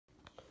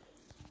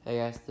Hey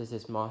guys, this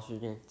is Monster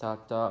Jam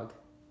Top Dog.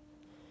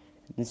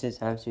 This is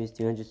Time Series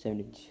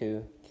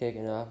 272,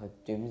 kicking off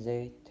with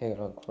Doomsday, taking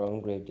on Chrome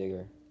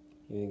Gravedigger.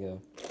 Here we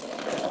go.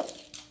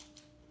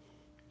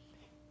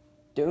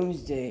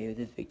 Doomsday with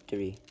the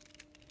victory.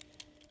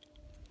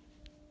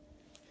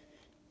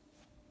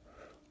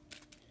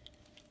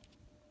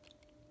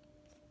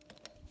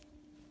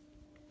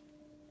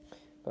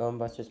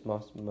 Bonebuster's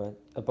Muscle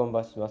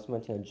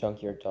to a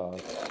Junkyard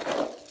Dog.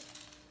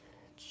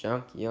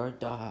 Junkyard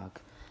Dog.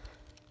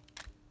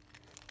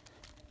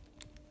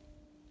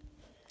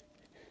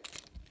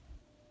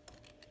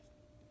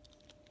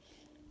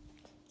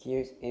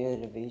 Here's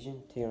Alien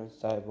Invasion, taking on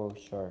Cyborg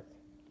Shark.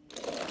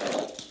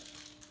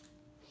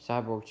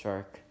 Cyborg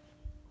Shark.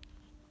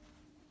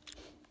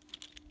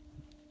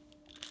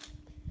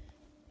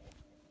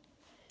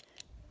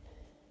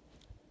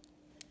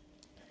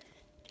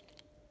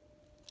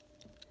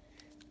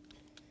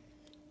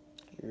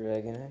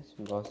 Dragonice,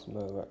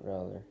 Bossimo,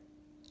 Rottweiler.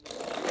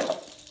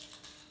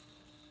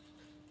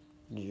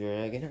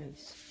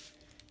 Dragonice.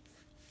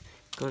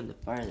 Going to the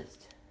fire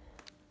list.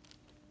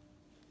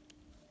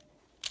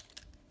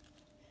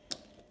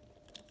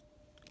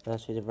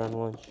 Last week of round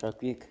 1,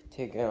 Shark Week,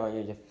 taking on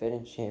your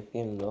defending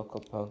champion, Local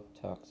Punk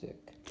Toxic.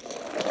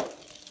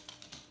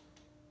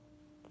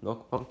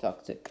 Local Punk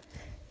Toxic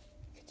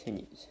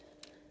continues.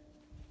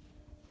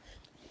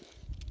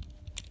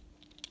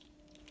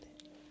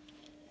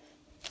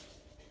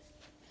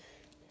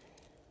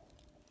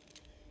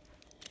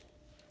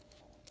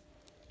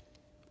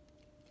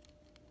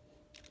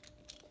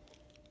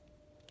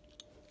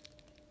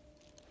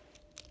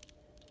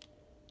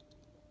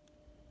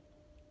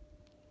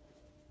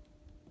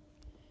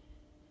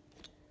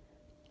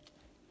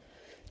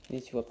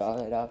 These two will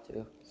battle it out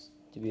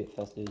to be a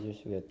fast loser,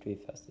 so we have 3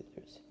 fast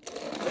losers.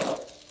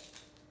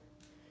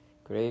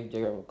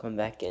 Gravedigger will come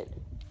back in.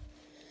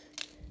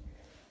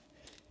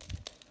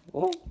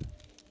 Whoa!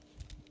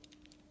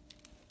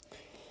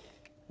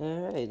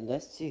 Alright,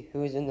 let's see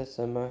who's in the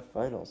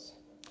semifinals.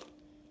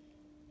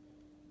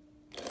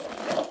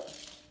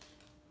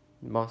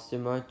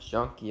 Monster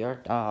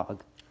Junkyard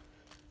Dog.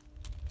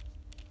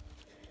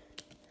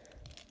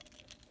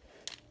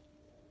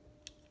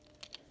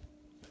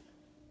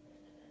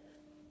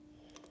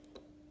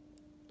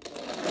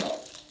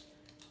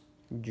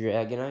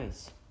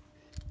 Dragonice.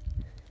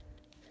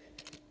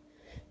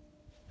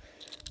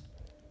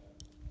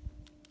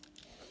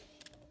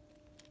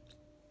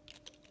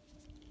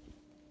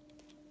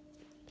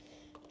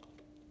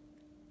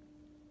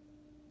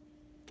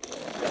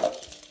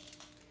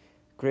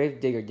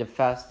 Gravedigger, the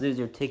fast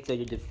loser, takes out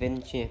your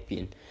defending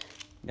champion.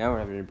 Now we're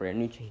having a brand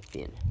new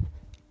champion.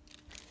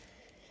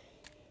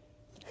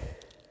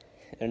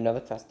 And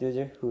another fast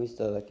loser. Who's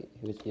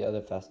the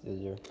other fast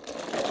loser?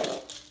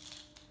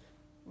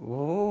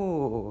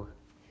 Ooh.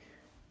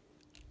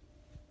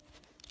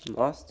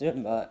 Monster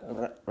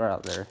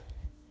Rottweiler.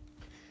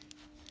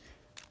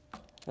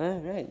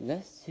 Alright,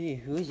 let's see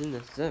who's in the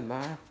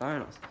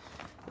semifinals.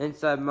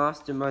 Inside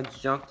Monster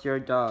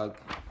Junkyard Dog.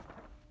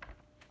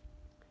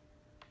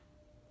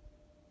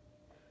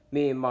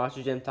 Me and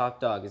Monster Jam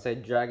Top Dog.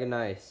 Inside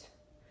Dragonice.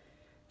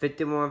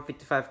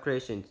 51-55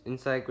 creations.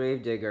 Inside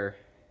Gravedigger.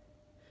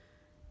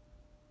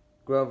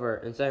 Grover.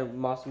 Inside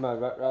Monster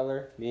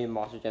Rottweiler. Me and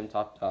Monster Jam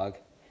Top Dog.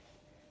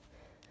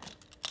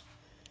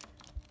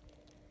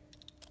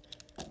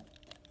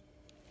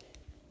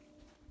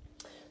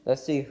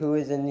 Let's see who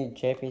is in the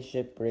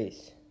championship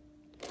race.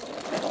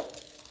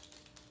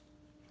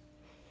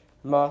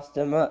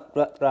 Monster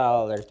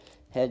Rottweiler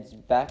heads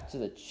back to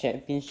the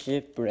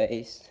championship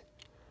race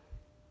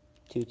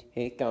to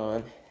take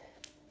on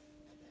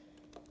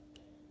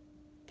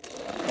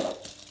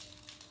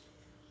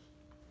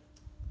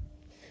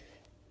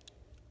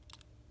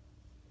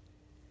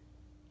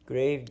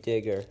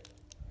Gravedigger.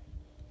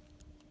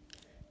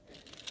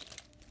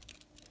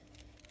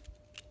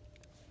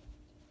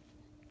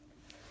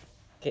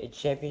 Okay,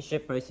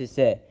 championship race is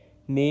set.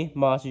 Me,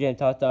 Monster Jam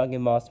Top Dog,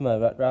 and Monster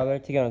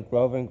Rottweiler taking on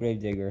Grover and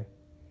Gravedigger.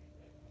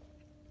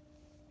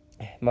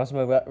 Monster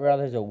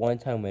Rottweiler is a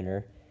 1-time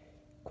winner.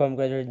 Chrome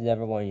Gravedigger has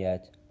never won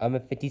yet. I'm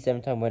a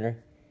 57-time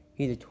winner.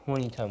 He's a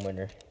 20-time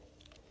winner.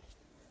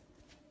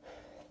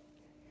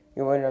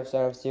 Your winner of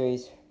Sign Up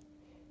Series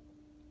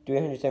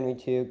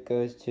 372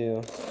 goes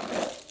to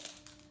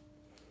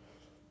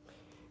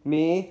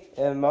me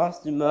and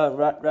Monster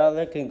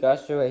Rottweiler.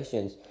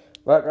 Congratulations.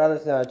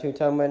 Rottweiler's now a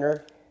 2-time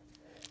winner.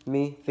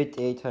 Me,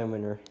 58-time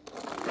winner.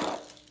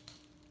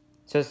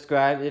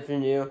 Subscribe if you're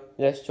new.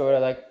 Let's show the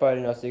like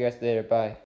button. I'll see you guys later. Bye.